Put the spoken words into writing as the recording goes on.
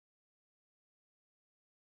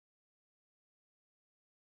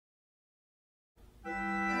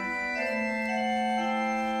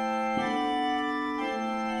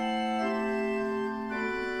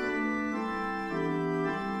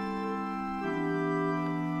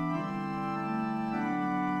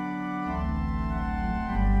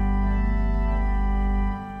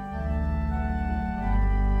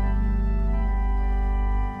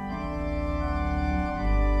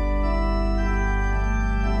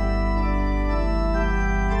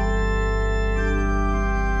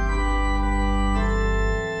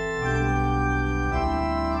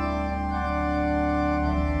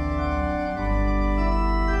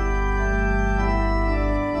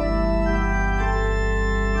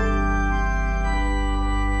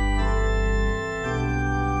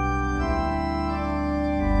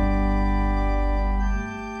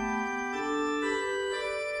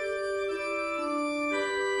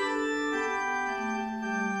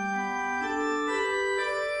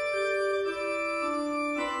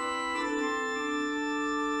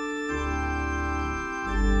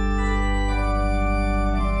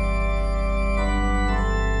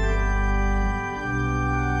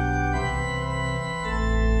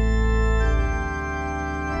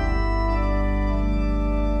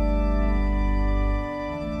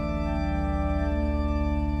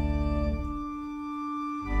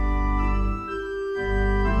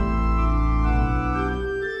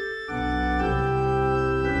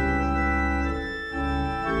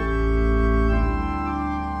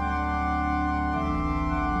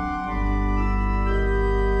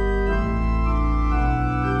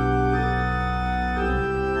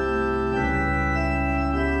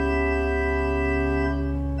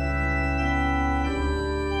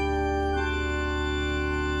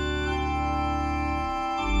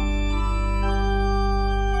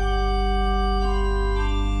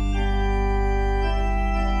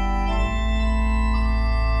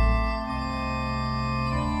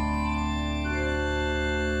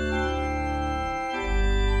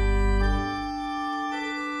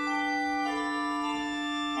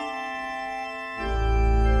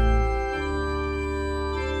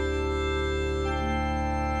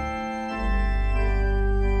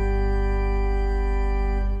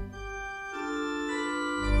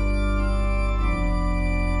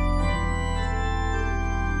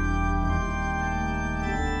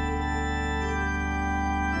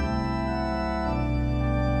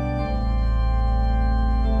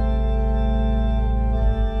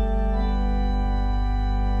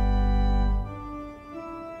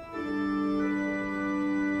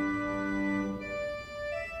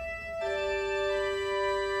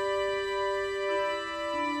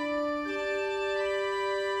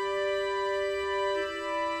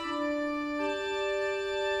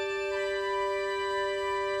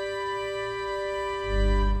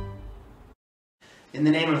In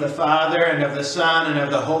the name of the Father, and of the Son, and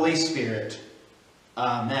of the Holy Spirit.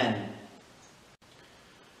 Amen.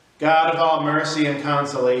 God of all mercy and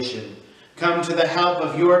consolation, come to the help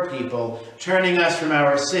of your people, turning us from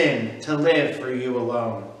our sin to live for you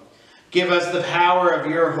alone. Give us the power of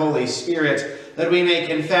your Holy Spirit, that we may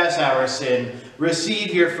confess our sin,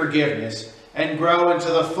 receive your forgiveness, and grow into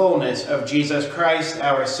the fullness of Jesus Christ,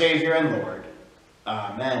 our Savior and Lord.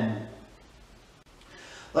 Amen.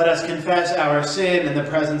 Let us confess our sin in the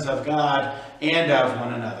presence of God and of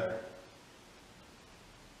one another.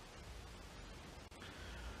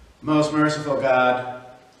 Most merciful God,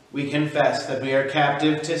 we confess that we are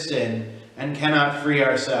captive to sin and cannot free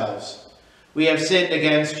ourselves. We have sinned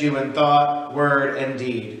against you in thought, word, and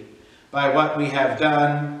deed, by what we have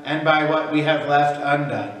done and by what we have left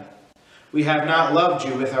undone. We have not loved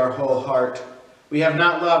you with our whole heart. We have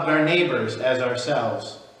not loved our neighbors as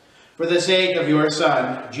ourselves. For the sake of your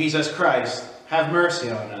Son, Jesus Christ, have mercy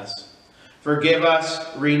on us. Forgive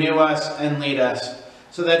us, renew us, and lead us,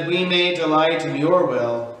 so that we may delight in your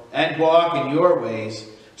will and walk in your ways,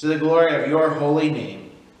 to the glory of your holy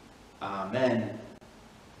name. Amen.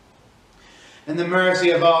 In the mercy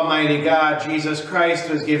of Almighty God, Jesus Christ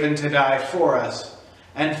was given to die for us,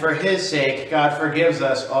 and for his sake God forgives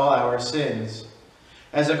us all our sins.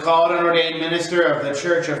 As a called and ordained minister of the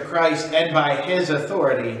Church of Christ, and by his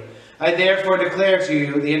authority, I therefore declare to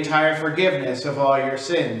you the entire forgiveness of all your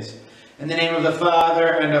sins. In the name of the Father,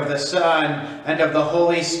 and of the Son, and of the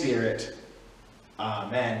Holy Spirit.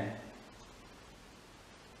 Amen.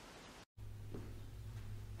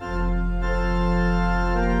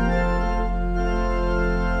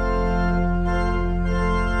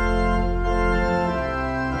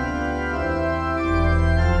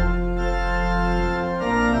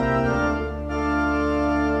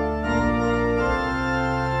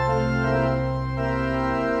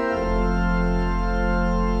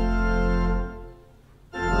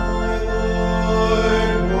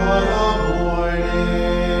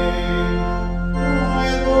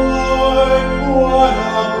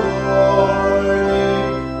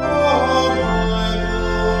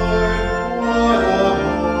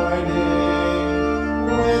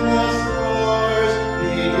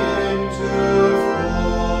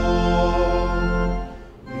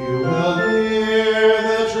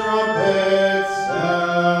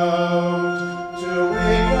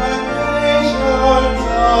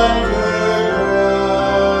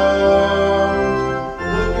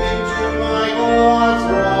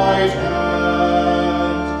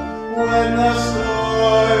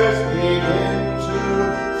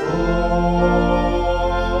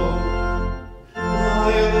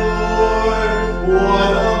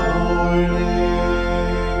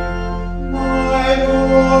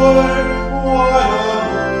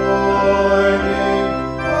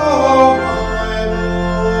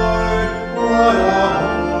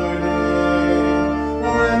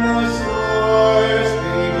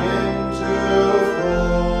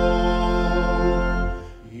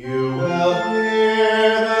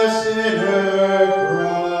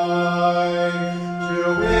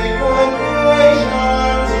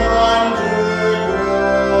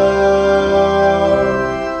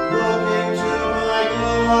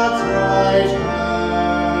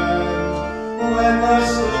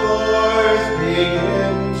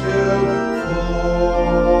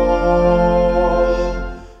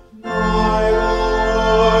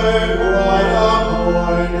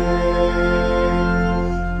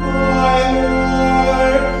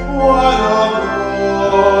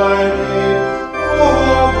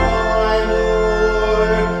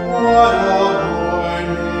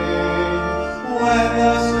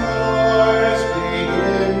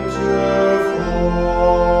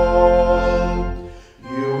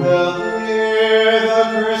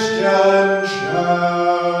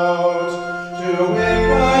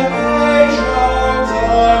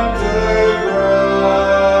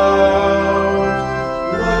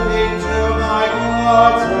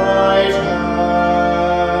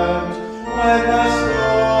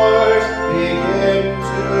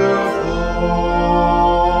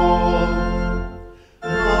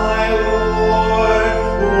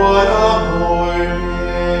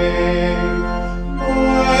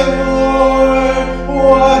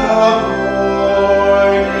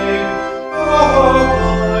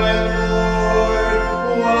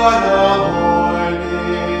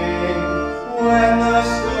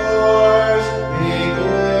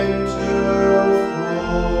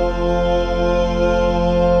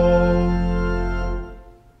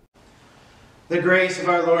 The grace of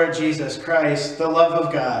our Lord Jesus Christ, the love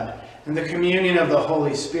of God, and the communion of the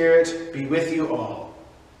Holy Spirit be with you all,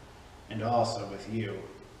 and also with you.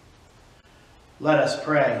 Let us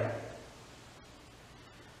pray.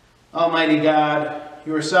 Almighty God,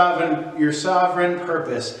 your sovereign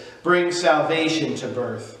purpose brings salvation to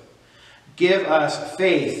birth. Give us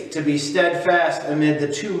faith to be steadfast amid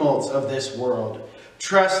the tumults of this world,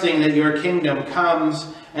 trusting that your kingdom comes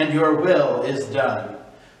and your will is done.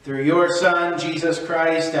 Through your Son, Jesus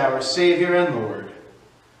Christ, our Savior and Lord.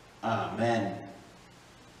 Amen.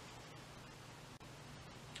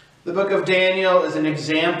 The book of Daniel is an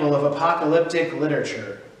example of apocalyptic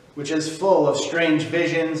literature, which is full of strange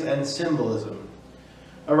visions and symbolism.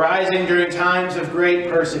 Arising during times of great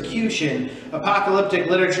persecution,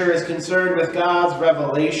 apocalyptic literature is concerned with God's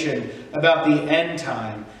revelation about the end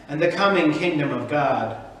time and the coming kingdom of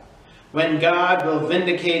God, when God will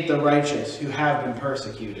vindicate the righteous who have been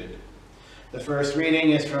persecuted. The first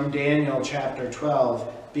reading is from Daniel chapter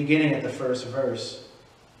 12, beginning at the first verse.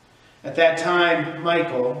 At that time,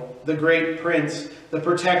 Michael, the great prince, the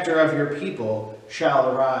protector of your people, shall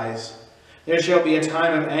arise. There shall be a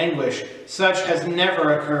time of anguish, such has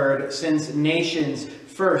never occurred since nations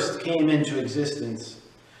first came into existence.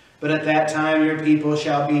 But at that time your people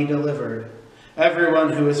shall be delivered,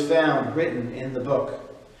 everyone who is found written in the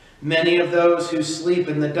book. Many of those who sleep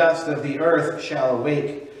in the dust of the earth shall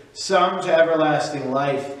awake, some to everlasting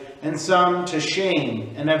life, and some to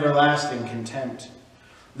shame and everlasting contempt.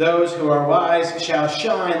 Those who are wise shall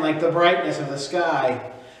shine like the brightness of the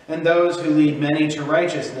sky, and those who lead many to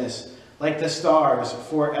righteousness like the stars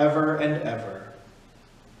forever and ever.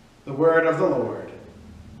 The word of the Lord.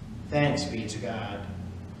 Thanks be to God.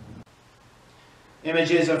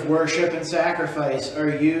 Images of worship and sacrifice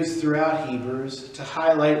are used throughout Hebrews to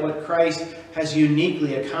highlight what Christ has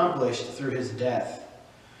uniquely accomplished through his death.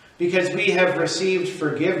 Because we have received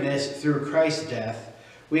forgiveness through Christ's death,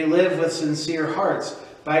 we live with sincere hearts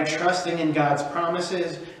by trusting in God's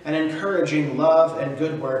promises and encouraging love and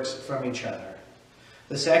good works from each other.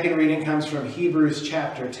 The second reading comes from Hebrews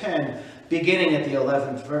chapter 10, beginning at the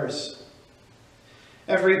 11th verse.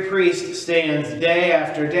 Every priest stands day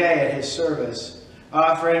after day at his service,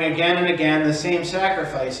 offering again and again the same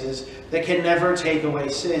sacrifices that can never take away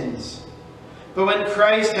sins. But when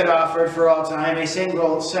Christ had offered for all time a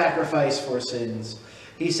single sacrifice for sins,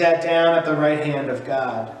 he sat down at the right hand of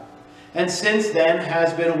God, and since then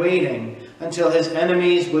has been waiting until his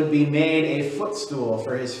enemies would be made a footstool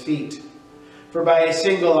for his feet. For by a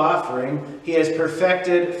single offering he has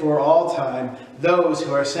perfected for all time those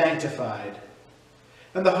who are sanctified.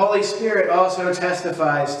 And the Holy Spirit also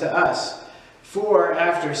testifies to us, for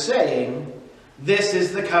after saying, "This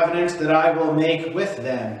is the covenant that I will make with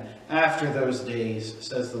them after those days,"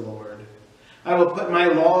 says the Lord. "I will put my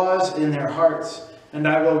laws in their hearts, and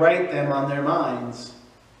I will write them on their minds."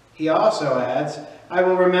 He also adds, "I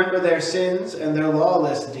will remember their sins and their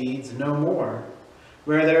lawless deeds no more.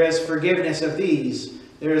 Where there is forgiveness of these,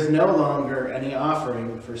 there is no longer any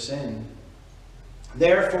offering for sin."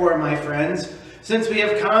 Therefore, my friends, since we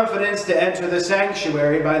have confidence to enter the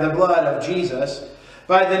sanctuary by the blood of Jesus,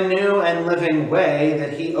 by the new and living way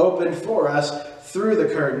that he opened for us through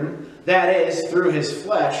the curtain, that is, through his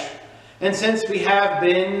flesh, and since we have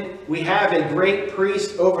a great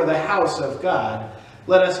priest over the house of God,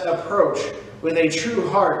 let us approach with a true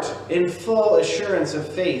heart in full assurance of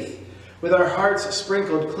faith, with our hearts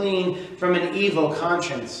sprinkled clean from an evil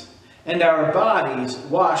conscience, and our bodies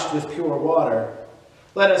washed with pure water.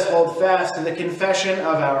 Let us hold fast to the confession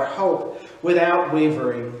of our hope without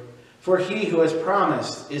wavering, for he who has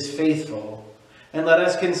promised is faithful. And let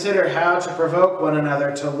us consider how to provoke one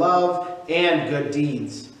another to love and good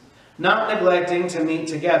deeds, not neglecting to meet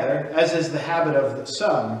together, as is the habit of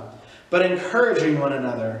some, but encouraging one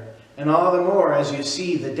another, and all the more as you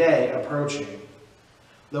see the day approaching.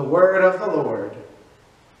 The word of the Lord.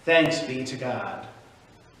 Thanks be to God.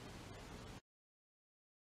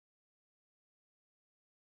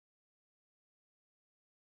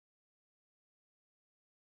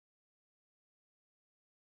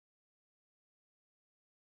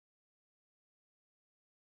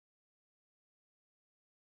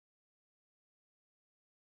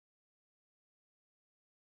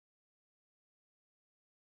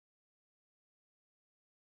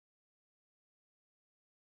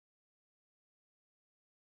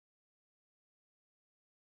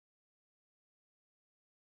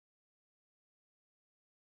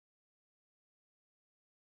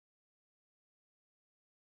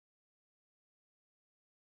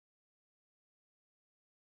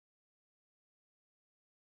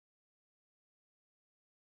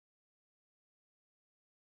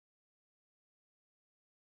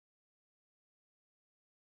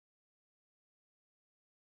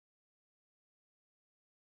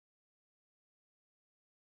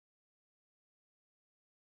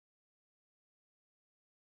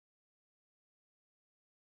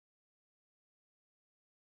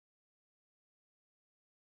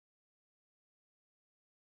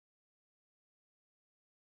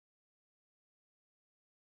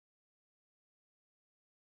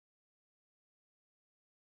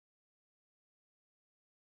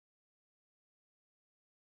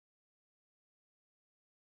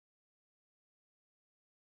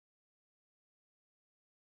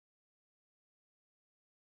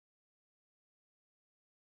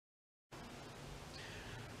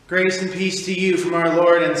 Grace and peace to you from our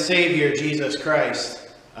Lord and Savior, Jesus Christ.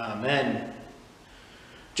 Amen.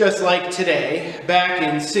 Just like today, back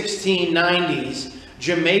in 1690s,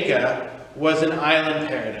 Jamaica was an island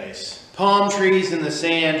paradise. Palm trees in the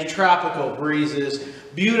sand, tropical breezes,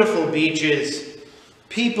 beautiful beaches.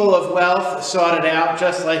 People of wealth sought it out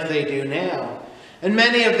just like they do now. And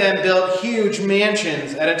many of them built huge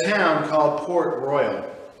mansions at a town called Port Royal.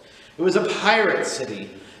 It was a pirate city,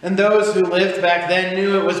 and those who lived back then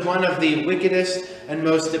knew it was one of the wickedest and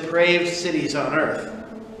most depraved cities on earth.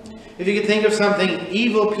 If you could think of something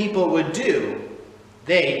evil people would do,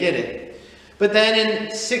 they did it. But then in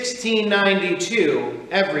 1692,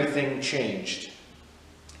 everything changed.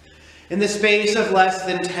 In the space of less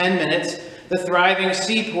than 10 minutes, the thriving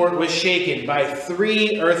seaport was shaken by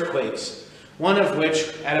 3 earthquakes, one of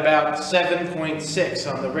which at about 7.6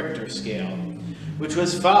 on the Richter scale, which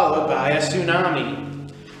was followed by a tsunami.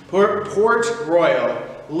 Port Royal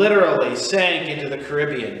literally sank into the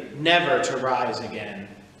Caribbean, never to rise again.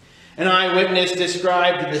 An eyewitness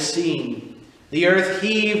described the scene. The earth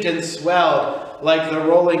heaved and swelled like the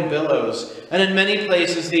rolling billows, and in many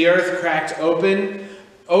places the earth cracked opened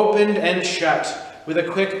and shut with a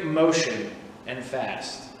quick motion and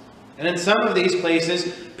fast. And in some of these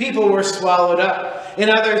places, people were swallowed up. In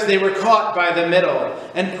others, they were caught by the middle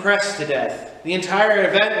and pressed to death. The entire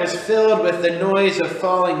event was filled with the noise of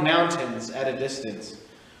falling mountains at a distance,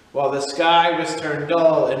 while the sky was turned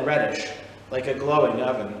dull and reddish, like a glowing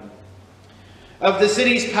oven. Of the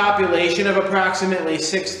city's population of approximately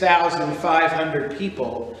 6,500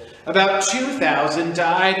 people, about 2,000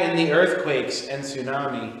 died in the earthquakes and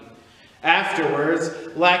tsunami. Afterwards,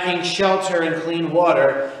 lacking shelter and clean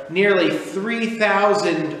water, nearly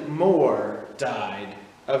 3,000 more died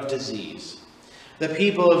of disease. The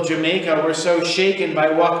people of Jamaica were so shaken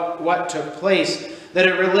by what took place that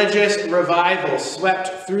a religious revival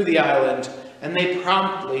swept through the island, and they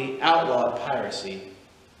promptly outlawed piracy.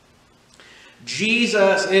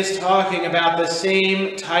 Jesus is talking about the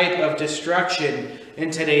same type of destruction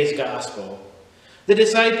in today's gospel. The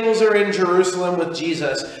disciples are in Jerusalem with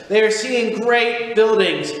Jesus. They are seeing great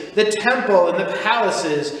buildings, the temple and the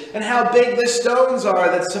palaces, and how big the stones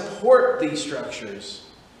are that support these structures.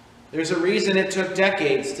 There's a reason it took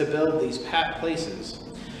decades to build these places.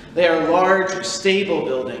 They are large, stable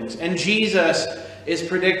buildings, and Jesus is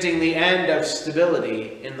predicting the end of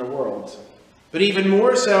stability in the world. But even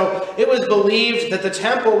more so, it was believed that the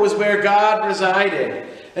temple was where God resided.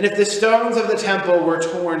 And if the stones of the temple were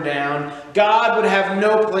torn down, God would have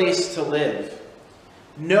no place to live,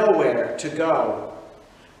 nowhere to go.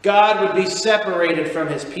 God would be separated from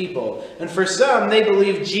his people. And for some, they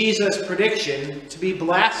believed Jesus' prediction to be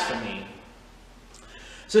blasphemy.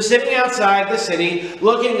 So sitting outside the city,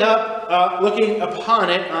 looking upon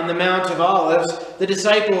it on the Mount of Olives, the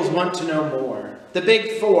disciples want to know more. The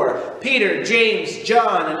big 4, Peter, James,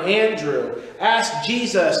 John, and Andrew, ask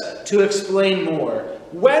Jesus to explain more.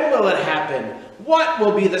 When will it happen? What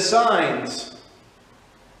will be the signs?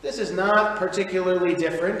 This is not particularly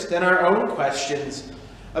different than our own questions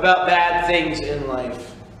about bad things in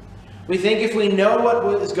life. We think if we know what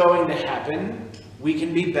is going to happen, we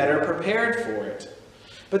can be better prepared for it.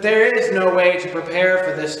 But there is no way to prepare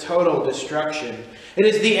for this total destruction. It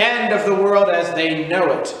is the end of the world as they know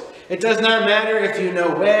it. It does not matter if you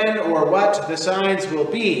know when or what the signs will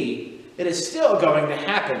be. It is still going to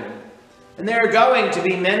happen. And there are going to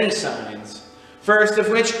be many signs. First of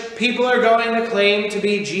which, people are going to claim to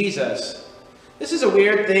be Jesus. This is a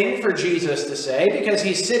weird thing for Jesus to say because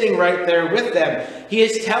he's sitting right there with them. He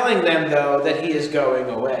is telling them, though, that he is going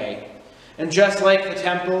away. And just like the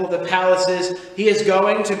temple, the palaces, he is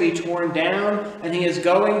going to be torn down and he is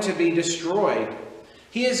going to be destroyed.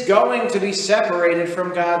 He is going to be separated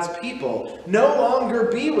from God's people, no longer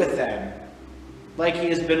be with them, like he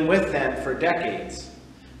has been with them for decades.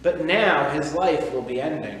 But now his life will be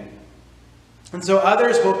ending. And so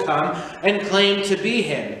others will come and claim to be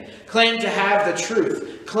him, claim to have the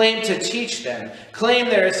truth, claim to teach them, claim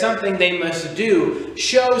there is something they must do,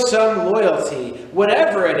 show some loyalty.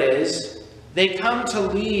 Whatever it is, they come to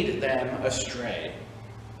lead them astray.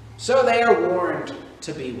 So they are warned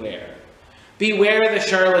to beware. Beware the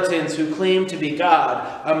charlatans who claim to be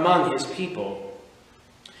God among his people.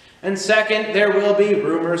 And second, there will be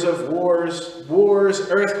rumors of wars,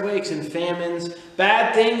 earthquakes, and famines.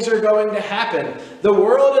 Bad things are going to happen. The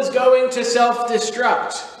world is going to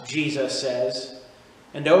self-destruct, Jesus says.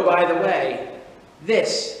 And oh, by the way,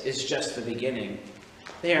 this is just the beginning.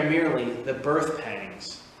 They are merely the birth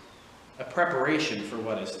pangs, a preparation for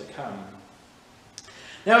what is to come.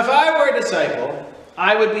 Now, if I were a disciple,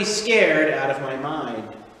 I would be scared out of my mind.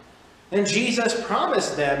 And Jesus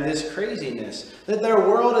promised them this craziness, that their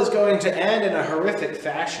world is going to end in a horrific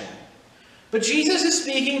fashion. But Jesus is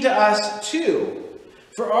speaking to us too.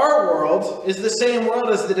 For our world is the same world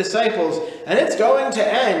as the disciples, and it's going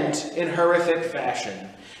to end in horrific fashion.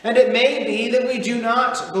 And it may be that we do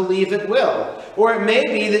not believe it will. Or it may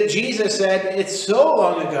be that Jesus said it's so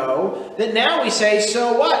long ago that now we say,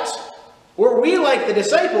 so what? Or we, like the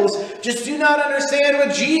disciples, just do not understand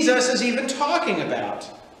what Jesus is even talking about.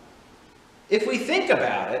 If we think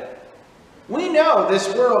about it, we know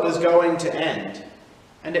this world is going to end,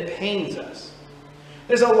 and it pains us.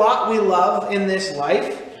 There's a lot we love in this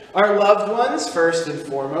life. Our loved ones, first and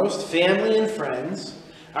foremost, family and friends,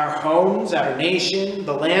 our homes, our nation,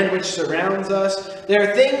 the land which surrounds us. There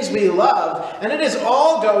are things we love, and it is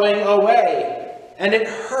all going away, and it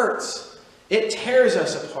hurts. It tears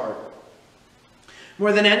us apart.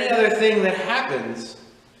 More than any other thing that happens,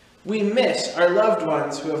 we miss our loved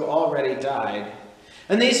ones who have already died.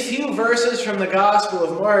 And these few verses from the Gospel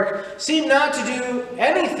of Mark seem not to do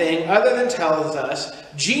anything other than tells us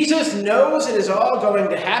Jesus knows it is all going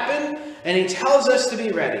to happen, and he tells us to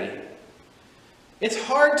be ready. It's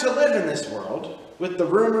hard to live in this world, with the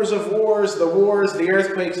rumors of wars, the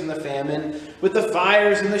earthquakes and the famine, with the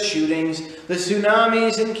fires and the shootings, the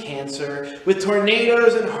tsunamis and cancer, with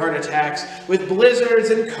tornadoes and heart attacks, with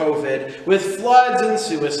blizzards and COVID, with floods and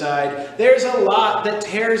suicide. There's a lot that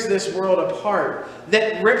tears this world apart,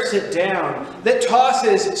 that rips it down, that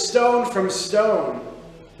tosses stone from stone,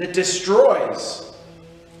 that destroys.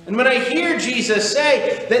 And when I hear Jesus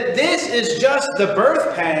say that this is just the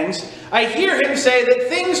birth pangs, I hear him say that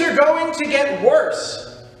things are going to get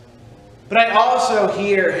worse. But I also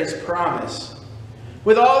hear his promise.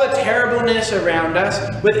 With all the terribleness around us,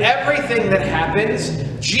 with everything that happens,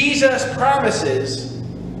 Jesus promises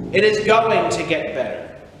it is going to get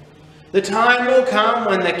better. The time will come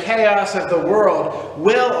when the chaos of the world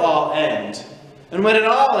will all end. And when it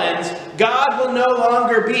all ends, God will no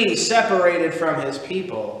longer be separated from his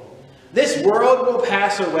people. This world will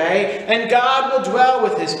pass away, and God will dwell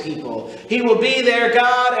with his people. He will be their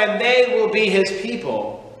God, and they will be his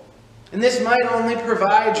people. And this might only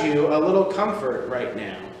provide you a little comfort right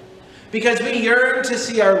now, because we yearn to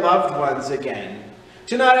see our loved ones again,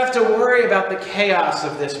 to not have to worry about the chaos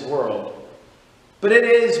of this world. But it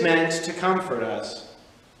is meant to comfort us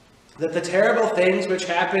that the terrible things which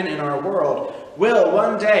happen in our world will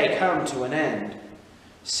one day come to an end.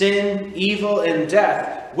 Sin, evil, and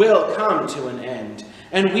death will come to an end,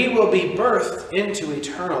 and we will be birthed into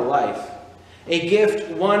eternal life, a gift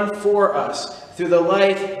won for us through the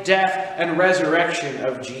life, death, and resurrection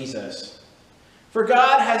of Jesus. For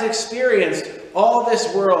God has experienced all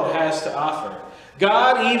this world has to offer.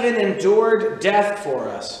 God even endured death for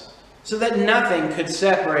us, so that nothing could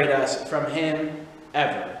separate us from him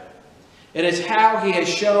ever. It is how he has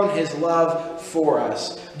shown his love for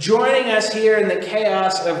us, joining us here in the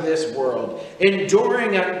chaos of this world,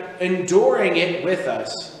 enduring it with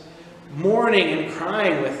us, mourning and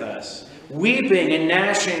crying with us, weeping and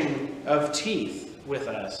gnashing of teeth with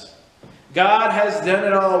us. God has done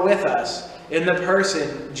it all with us in the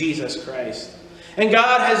person Jesus Christ. And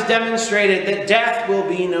God has demonstrated that death will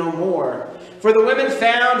be no more. For the women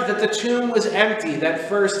found that the tomb was empty that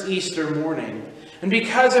first Easter morning. And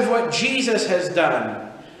because of what Jesus has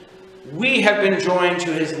done, we have been joined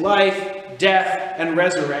to his life, death, and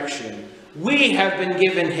resurrection. We have been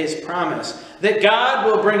given his promise that God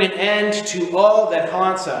will bring an end to all that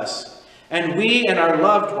haunts us, and we and our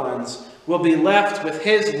loved ones will be left with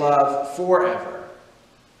his love forever.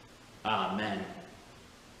 Amen.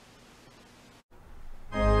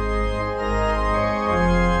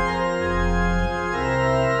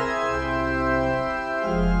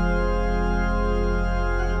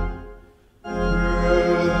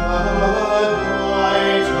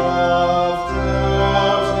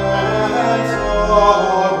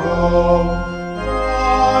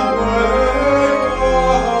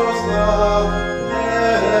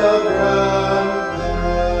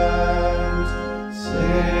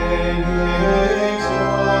 Singing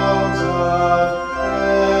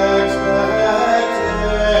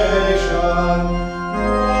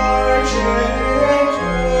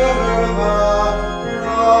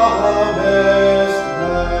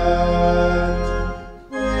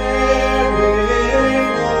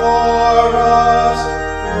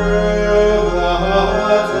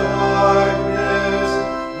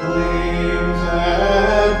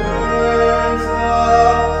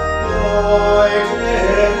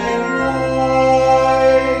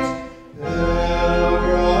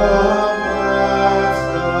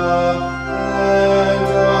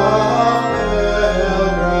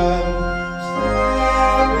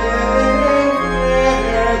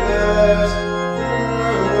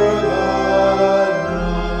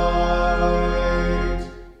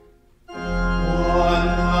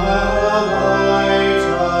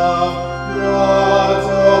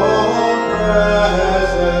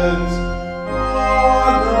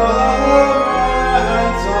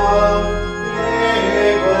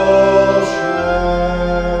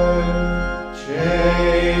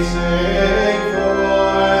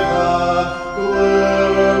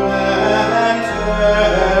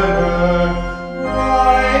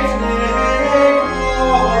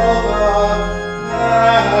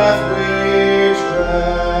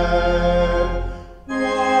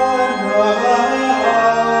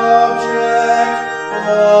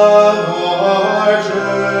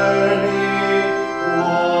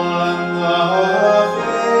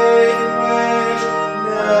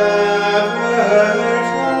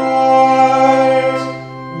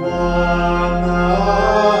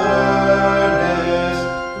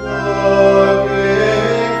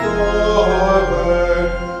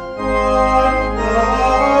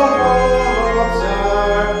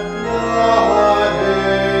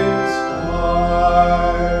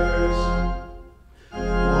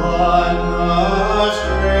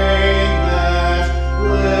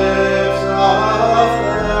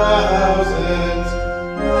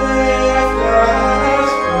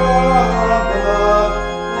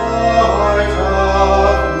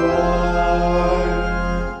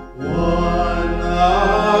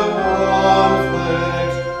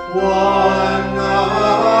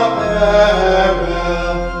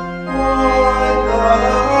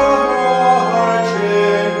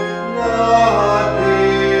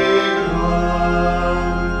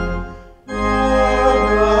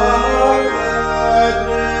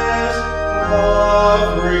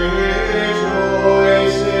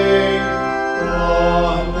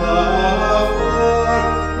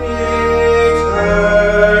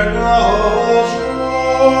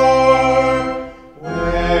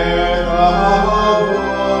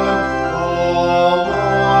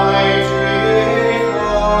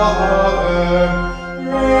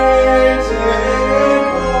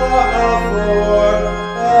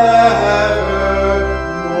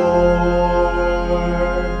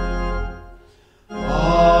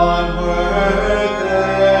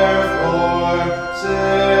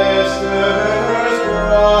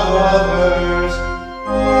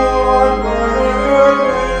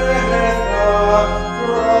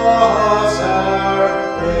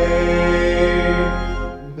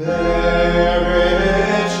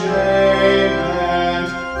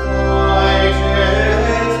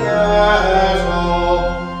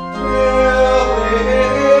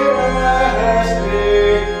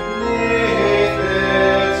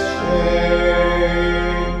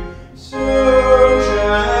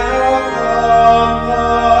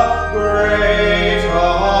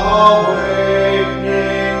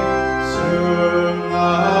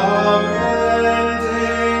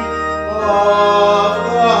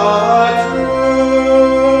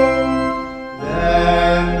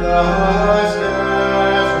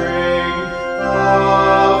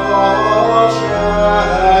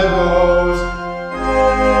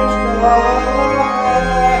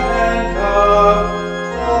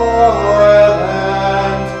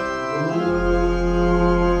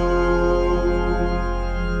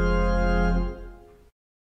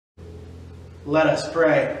Let us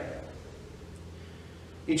pray.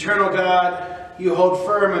 Eternal God, you hold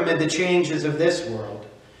firm amid the changes of this world.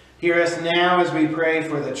 Hear us now as we pray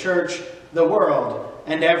for the church, the world,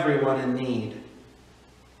 and everyone in need.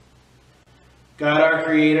 God, our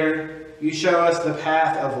Creator, you show us the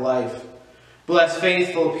path of life. Bless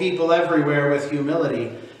faithful people everywhere with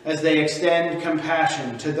humility as they extend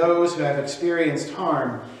compassion to those who have experienced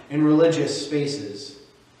harm in religious spaces.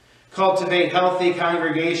 Cultivate healthy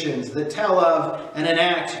congregations that tell of and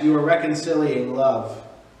enact your reconciling love.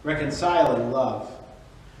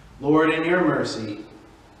 Lord, in your mercy,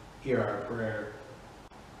 hear our prayer.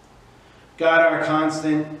 God, our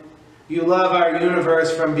constant, you love our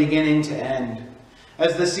universe from beginning to end.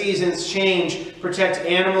 As the seasons change, protect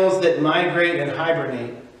animals that migrate and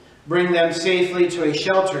hibernate. Bring them safely to a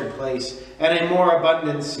sheltered place and a more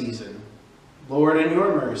abundant season. Lord, in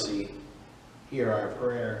your mercy, hear our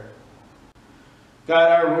prayer. God,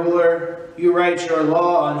 our ruler, you write your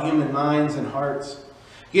law on human minds and hearts.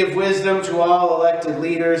 Give wisdom to all elected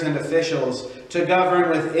leaders and officials to govern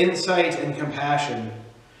with insight and compassion.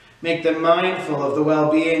 Make them mindful of the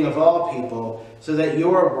well-being of all people so that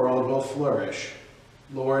your world will flourish.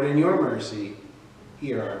 Lord, in your mercy,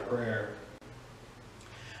 hear our prayer.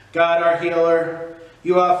 God, our healer,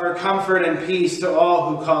 you offer comfort and peace to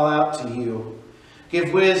all who call out to you.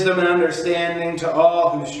 Give wisdom and understanding to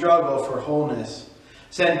all who struggle for wholeness.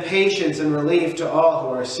 Send patience and relief to all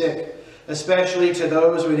who are sick, especially to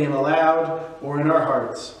those we name aloud or in our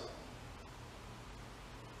hearts.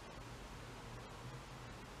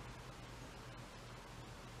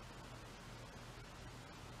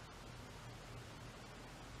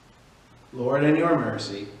 Lord, in your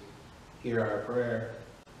mercy, hear our prayer.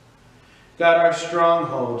 God, our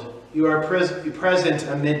stronghold, you are present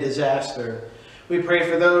amid disaster. We pray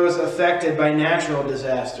for those affected by natural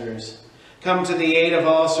disasters. Come to the aid of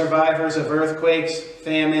all survivors of earthquakes,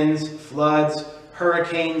 famines, floods,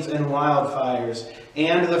 hurricanes, and wildfires,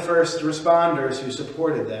 and the first responders who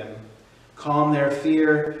supported them. Calm their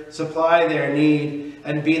fear, supply their need,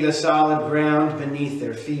 and be the solid ground beneath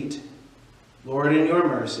their feet. Lord, in your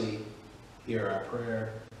mercy, hear our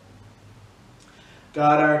prayer.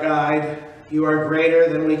 God, our guide, you are greater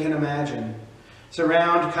than we can imagine.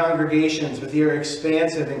 Surround congregations with your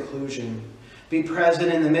expansive inclusion. Be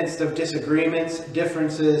present in the midst of disagreements,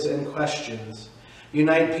 differences, and questions.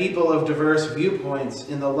 Unite people of diverse viewpoints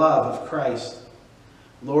in the love of Christ.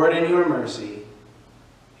 Lord, in your mercy,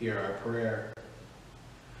 hear our prayer.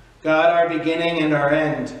 God, our beginning and our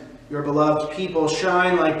end, your beloved people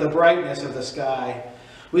shine like the brightness of the sky.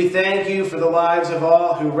 We thank you for the lives of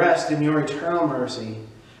all who rest in your eternal mercy,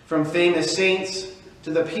 from famous saints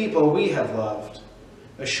to the people we have loved.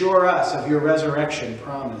 Assure us of your resurrection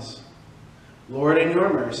promise. Lord, in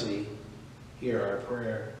your mercy, hear our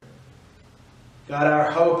prayer. God,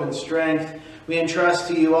 our hope and strength, we entrust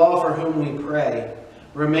to you all for whom we pray.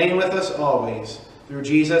 Remain with us always, through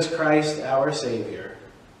Jesus Christ, our Savior.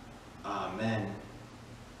 Amen.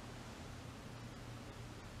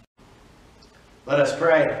 Let us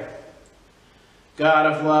pray. God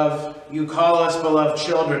of love, you call us beloved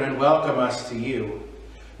children and welcome us to you.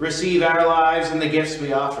 Receive our lives and the gifts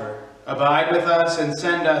we offer. Abide with us and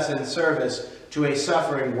send us in service to a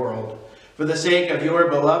suffering world. For the sake of your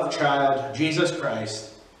beloved child, Jesus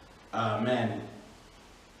Christ. Amen.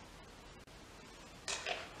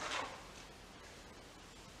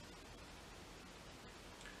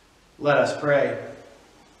 Let us pray.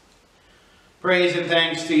 Praise and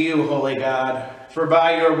thanks to you, holy God, for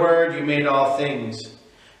by your word you made all things.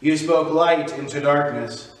 You spoke light into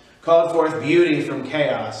darkness, called forth beauty from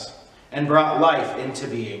chaos, and brought life into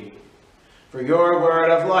being. For your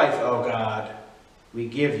word of life, O God, we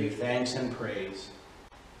give you thanks and praise.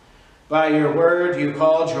 By your word you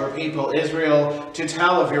called your people Israel to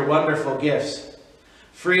tell of your wonderful gifts.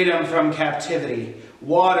 Freedom from captivity,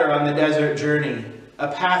 water on the desert journey, a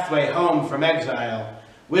pathway home from exile,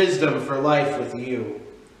 wisdom for life with you.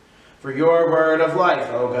 For your word of life,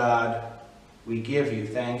 O God, we give you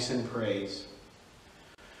thanks and praise.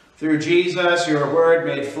 Through Jesus, your word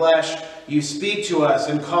made flesh, you speak to us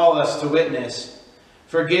and call us to witness.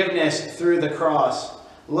 Forgiveness through the cross,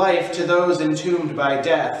 life to those entombed by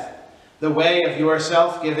death, the way of your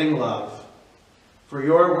self-giving love. For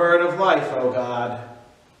your word of life, O God,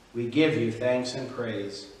 we give you thanks and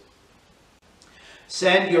praise.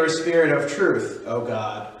 Send your spirit of truth, O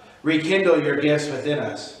God. Rekindle your gifts within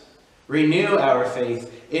us. Renew our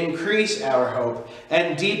faith, increase our hope,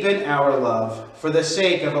 and deepen our love for the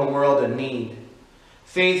sake of a world in need.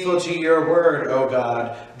 Faithful to your word, O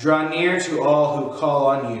God, draw near to all who call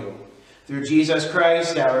on you. Through Jesus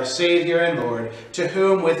Christ, our Savior and Lord, to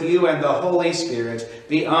whom with you and the Holy Spirit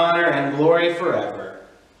be honor and glory forever.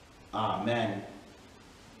 Amen.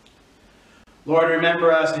 Lord,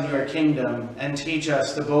 remember us in your kingdom and teach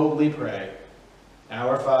us to boldly pray.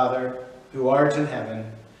 Our Father, who art in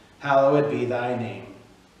heaven, hallowed be thy name.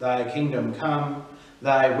 Thy kingdom come,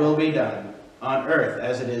 thy will be done, on earth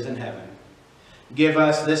as it is in heaven. Give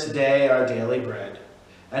us this day our daily bread,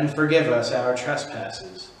 and forgive us our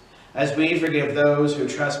trespasses, as we forgive those who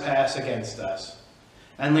trespass against us.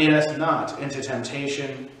 And lead us not into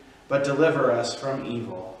temptation, but deliver us from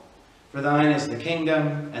evil. For thine is the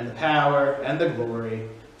kingdom, and the power, and the glory,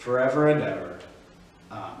 forever and ever.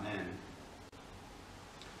 Amen.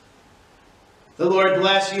 The Lord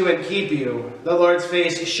bless you and keep you. The Lord's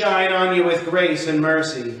face shine on you with grace and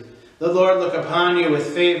mercy. The Lord look upon you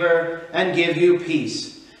with favor and give you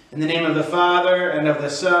peace. In the name of the Father, and of the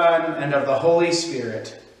Son, and of the Holy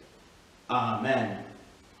Spirit. Amen.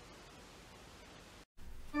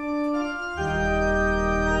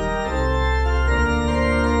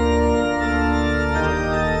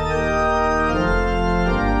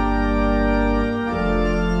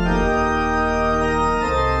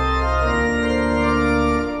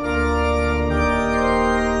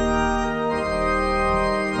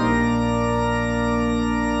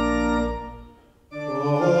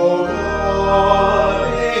 Oh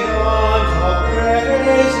God, beyond all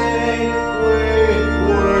praising, we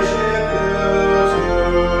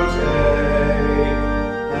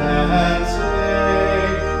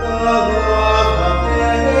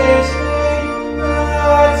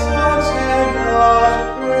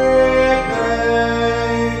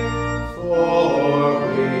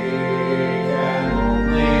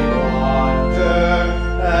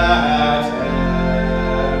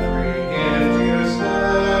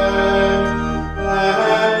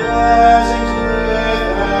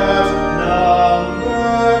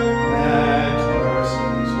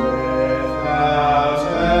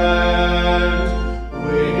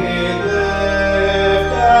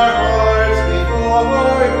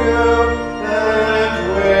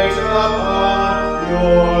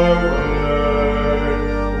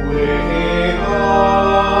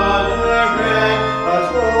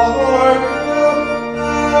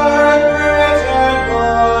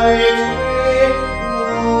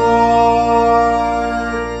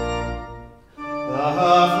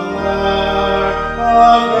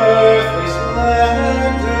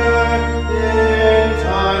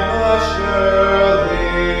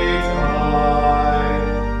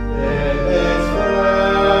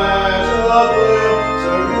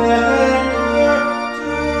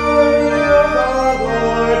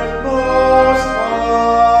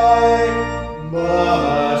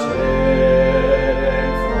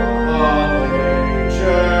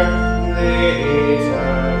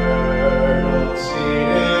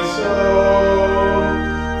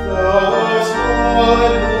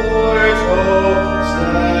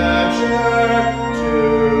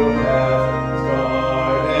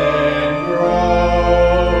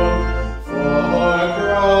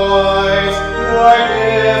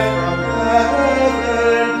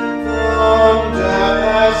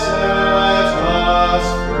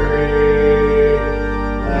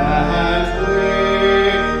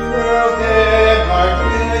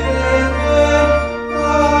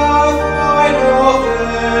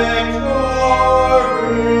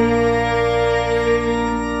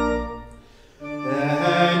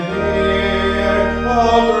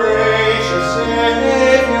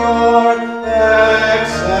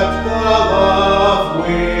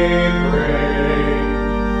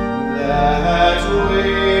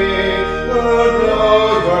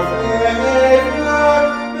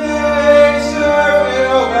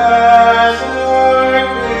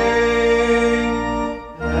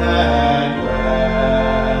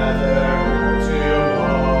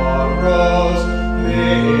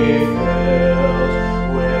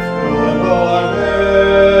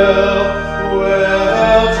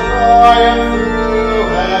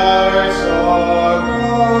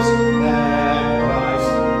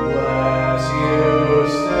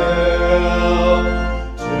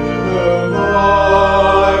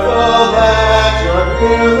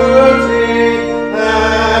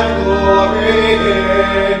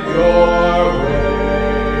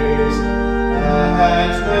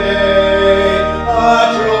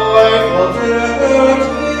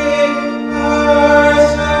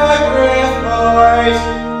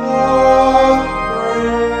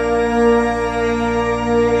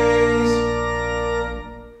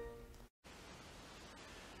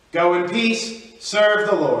Serve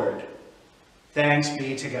the Lord. Thanks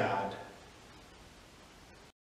be to God.